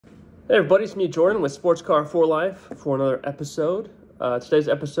Hey everybody, it's me Jordan with SportsCar for Life for another episode. Today's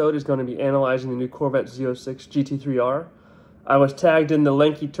episode is going to be analyzing the new Corvette Z06 GT3.R. I was tagged in the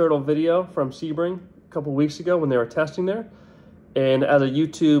Lanky Turtle video from Sebring a couple weeks ago when they were testing there. And as a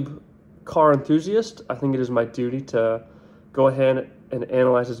YouTube car enthusiast, I think it is my duty to go ahead and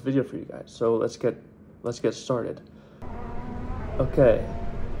analyze this video for you guys. So let's get started. Okay,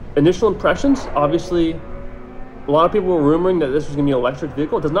 initial impressions, obviously. A lot of people were rumoring that this was going to be an electric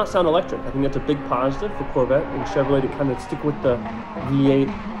vehicle. It does not sound electric. I think that's a big positive for Corvette and Chevrolet to kind of stick with the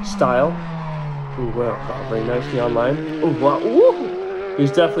V8 style. Ooh, wow, very nicely online. Ooh, wow, ooh!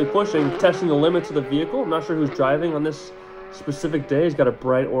 He's definitely pushing, testing the limits of the vehicle. I'm not sure who's driving on this specific day. He's got a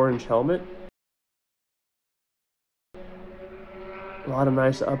bright orange helmet. A lot of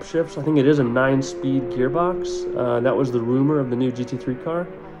nice upshifts. I think it is a 9-speed gearbox. That was the rumor of the new GT3 car.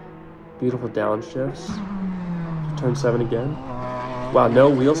 Beautiful downshifts. Turn 7 again. Wow, no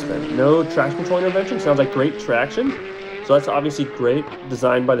wheel spin, no traction control intervention. Sounds like great traction. So that's obviously great,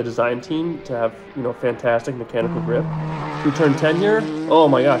 designed by the design team to have, you know, fantastic mechanical grip. Through turn 10 here. Oh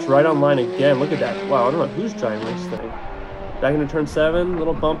my gosh, right on line again. Look at that. Wow, I don't know who's driving this thing. Back into turn 7, a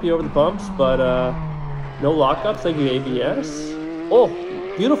little bumpy over the bumps, but no lockups. Thank you, ABS. Oh,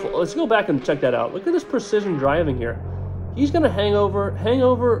 beautiful. Let's go back and check that out. Look at this precision driving here. He's gonna hang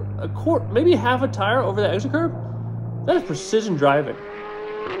over a quarter, maybe half a tire over the exit curb. That is precision driving.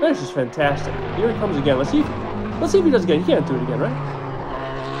 That is just fantastic. Here he comes again. Let's see if he does it again. He can't do it again, right?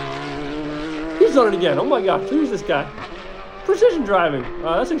 He's done it again. Oh my gosh, who's this guy? Precision driving.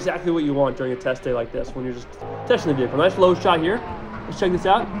 That's exactly what you want during a test day like this when you're just testing the vehicle. Nice low shot here. Let's check this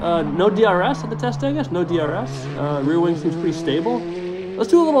out. No DRS at the test day, I guess. No DRS. Rear wing seems pretty stable. Let's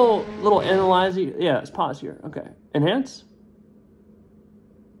do a little analyzing. Yeah, let's pause here. Okay. Enhance.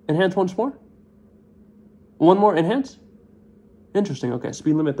 Enhance once more. One more, enhance. Interesting. Okay,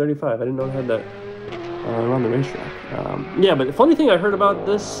 speed limit 35. I didn't know I had that around the racetrack. Yeah, but the funny thing I heard about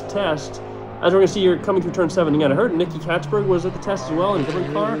this test, as we're gonna see here coming through turn 7 again, I heard Nicky Katzberg was at the test as well in a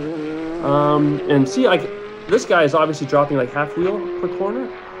different car. And see, like this guy is obviously dropping like half wheel per corner.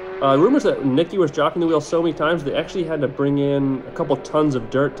 Rumors that Nicky was dropping the wheel so many times they actually had to bring in a couple tons of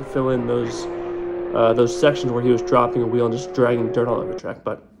dirt to fill in those sections where he was dropping a wheel and just dragging dirt all over the track.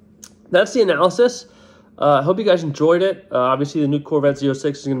 But that's the analysis. I hope you guys enjoyed it. Obviously, the new Corvette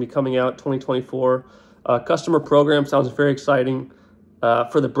Z06 is going to be coming out 2024. Customer program sounds very exciting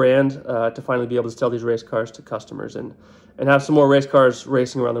for the brand to finally be able to sell these race cars to customers and have some more race cars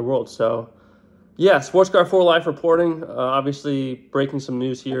racing around the world. So, yeah, SportsCar for Life reporting. Obviously, breaking some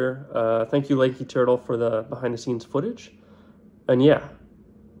news here. Thank you, Lanky Turtle, for the behind-the-scenes footage. And, yeah,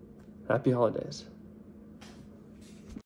 happy holidays.